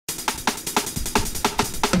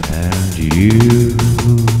and you.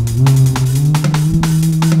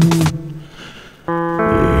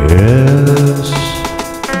 Yes,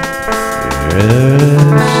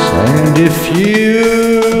 yes, and if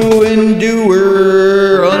you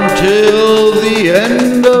endure until the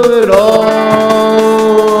end of it all,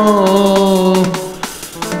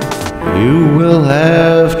 you will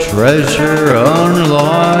have treasure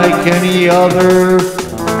unlike any other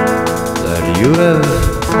that you have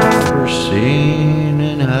ever seen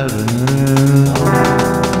in heaven.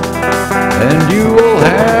 And you will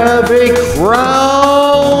have a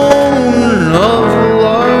crown of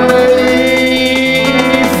life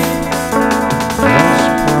as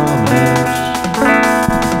promised.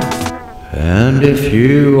 And if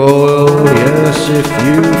you, oh yes, if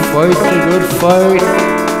you fight the good fight,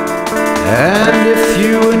 and if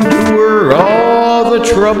you endure all the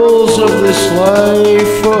troubles of this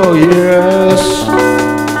life, oh yes,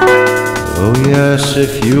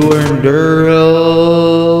 if you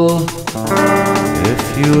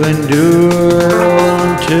endure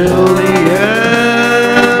until the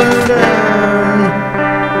end,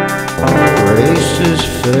 and the race is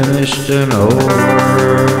finished and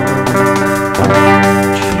over,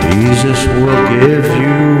 Jesus will give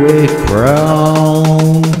you a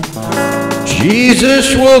crown. Jesus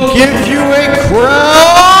will give you a crown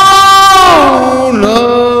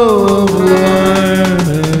of life.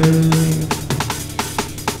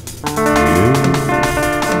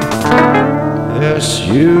 Yes,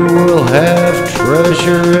 you will have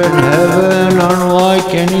treasure in heaven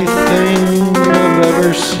unlike anything you've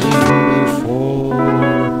ever seen before.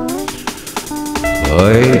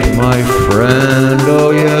 Fight, my friend,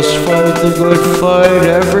 oh yes, fight the good fight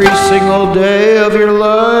every single day of your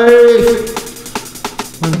life,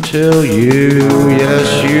 until you,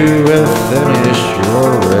 yes, you have finished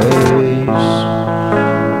your race.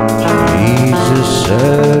 Jesus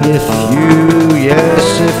said, if you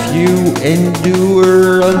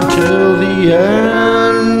endure until the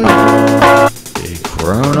end, a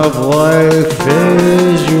crown of life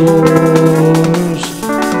is yours.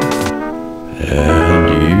 And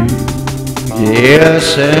you, yes,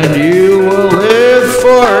 and you will live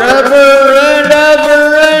forever and ever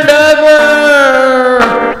and ever.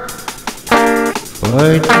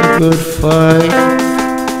 Fight the good fight,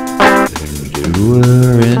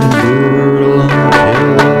 endure until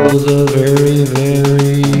the very,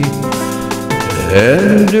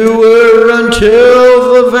 endure until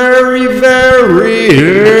the very, very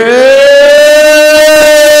end.